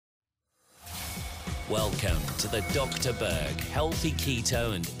Welcome to the Dr. Berg Healthy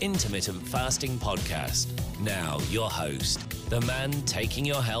Keto and Intermittent Fasting Podcast. Now, your host, the man taking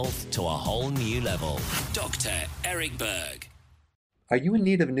your health to a whole new level, Dr. Eric Berg. Are you in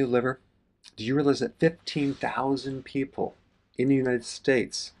need of a new liver? Do you realize that 15,000 people in the United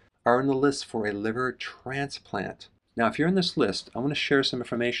States are on the list for a liver transplant? Now, if you're on this list, I want to share some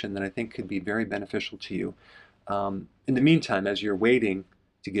information that I think could be very beneficial to you in the meantime as you're waiting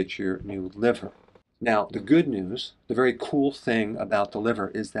to get your new liver. Now, the good news, the very cool thing about the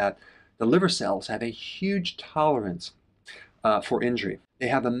liver is that the liver cells have a huge tolerance for injury. They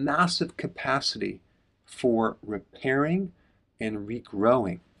have a massive capacity for repairing and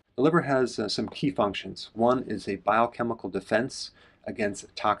regrowing. The liver has some key functions. One is a biochemical defense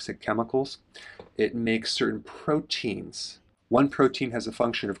against toxic chemicals. It makes certain proteins. One protein has a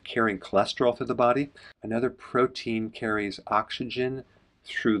function of carrying cholesterol through the body. Another protein carries oxygen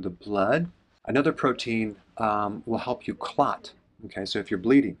through the blood. Another protein will help you clot. Okay, so if you're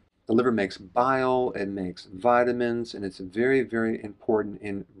bleeding, the liver makes bile, it makes vitamins, and it's very, very important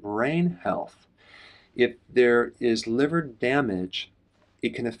in brain health. If there is liver damage,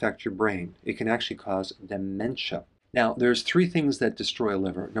 it can affect your brain. It can actually cause dementia. Now, there's three things that destroy a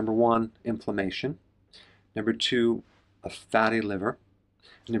liver. Number one, inflammation. Number two, a fatty liver.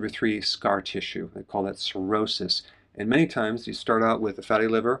 Number three, scar tissue. They call that cirrhosis. And many times you start out with a fatty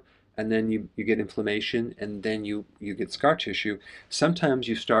liver, and then you get inflammation, and then you get scar tissue. Sometimes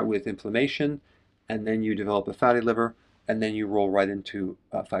you start with inflammation, and then you develop a fatty liver, and then you roll right into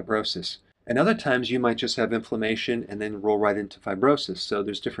fibrosis. And other times you might just have inflammation and then roll right into fibrosis. So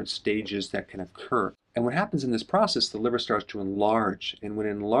there's different stages that can occur. And what happens in this process, the liver starts to enlarge. And when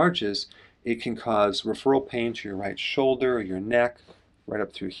it enlarges, it can cause referral pain to your right shoulder or your neck, right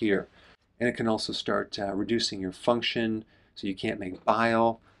up through here. And it can also start reducing your function, so you can't make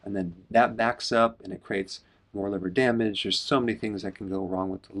bile. And then that backs up and it creates more liver damage. There's so many things that can go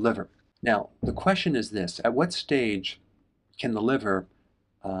wrong with the liver. Now, the question is this: at what stage can the liver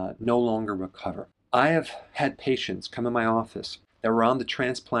no longer recover? I have had patients come in my office that were on the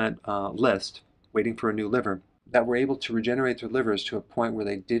transplant list waiting for a new liver that were able to regenerate their livers to a point where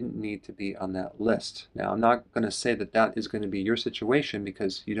they didn't need to be on that list. Now, I'm not going to say that that is going to be your situation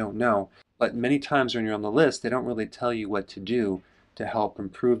because you don't know, but many times when you're on the list, they don't really tell you what to do to help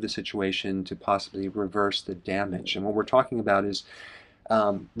improve the situation to possibly reverse the damage. And what we're talking about is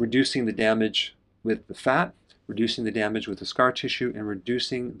reducing the damage with the fat, reducing the damage with the scar tissue, and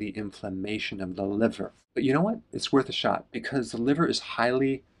reducing the inflammation of the liver. But you know what? It's worth a shot because the liver is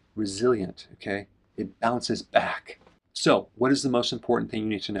highly resilient, okay? It bounces back. So what is the most important thing you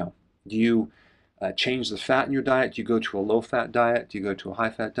need to know? Do you change the fat in your diet? Do you go to a low-fat diet? Do you go to a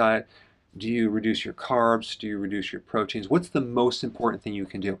high-fat diet? Do you reduce your carbs? Do you reduce your proteins? What's the most important thing you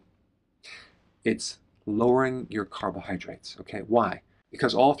can do? It's lowering your carbohydrates, okay? Why?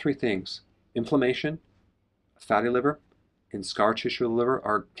 Because all three things, inflammation, fatty liver, and scar tissue of the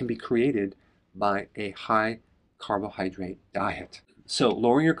liver can be created by a high carbohydrate diet. So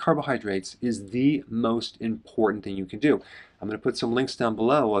lowering your carbohydrates is the most important thing you can do. I'm going to put some links down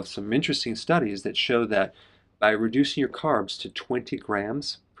below of some interesting studies that show that by reducing your carbs to 20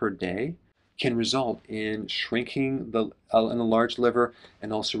 grams per day can result in shrinking the enlarged liver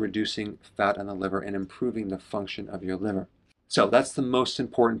and also reducing fat on the liver and improving the function of your liver. So that's the most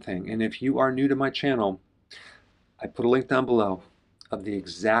important thing. And if you are new to my channel, I put a link down below of the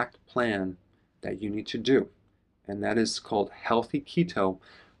exact plan that you need to do. And that is called Healthy Keto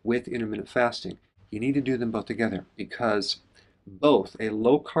with Intermittent Fasting. You need to do them both together because both a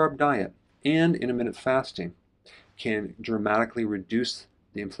low-carb diet and intermittent fasting can dramatically reduce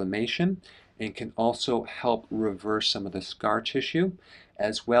the inflammation and can also help reverse some of the scar tissue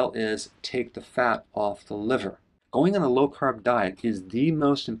as well as take the fat off the liver. Going on a low-carb diet is the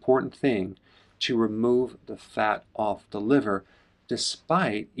most important thing to remove the fat off the liver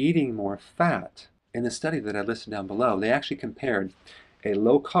despite eating more fat. In the study that I listed down below, they actually compared a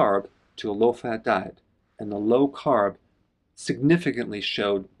low-carb to a low-fat diet, and the low-carb significantly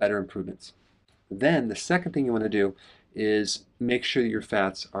showed better improvements. Then the second thing you want to do is make sure that your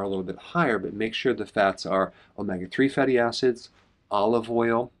fats are a little bit higher, but make sure the fats are omega-3 fatty acids, olive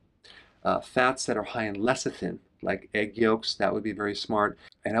oil, fats that are high in lecithin, like egg yolks. That would be very smart.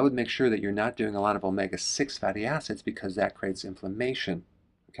 And I would make sure that you're not doing a lot of omega-6 fatty acids because that creates inflammation,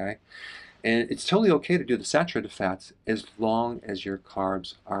 okay? And it's totally okay to do the saturated fats as long as your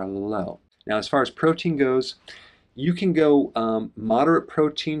carbs are low. Now, as far as protein goes, you can go moderate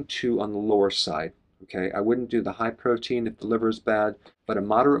protein to on the lower side. Okay, I wouldn't do the high protein if the liver is bad, but a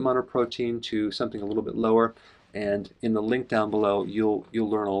moderate amount of protein to something a little bit lower. And in the link down below, you'll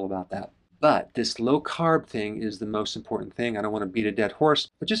learn all about that. But this low carb thing is the most important thing. I don't want to beat a dead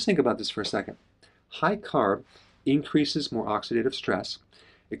horse, but just think about this for a second. High carb increases more oxidative stress.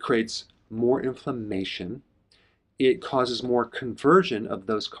 It creates more inflammation. It causes more conversion of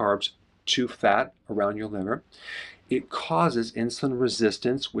those carbs to fat around your liver. It causes insulin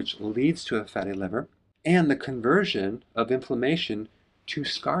resistance, which leads to a fatty liver, and the conversion of inflammation to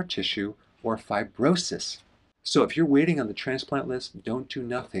scar tissue or fibrosis. So if you're waiting on the transplant list, don't do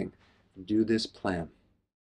nothing. Do this plan.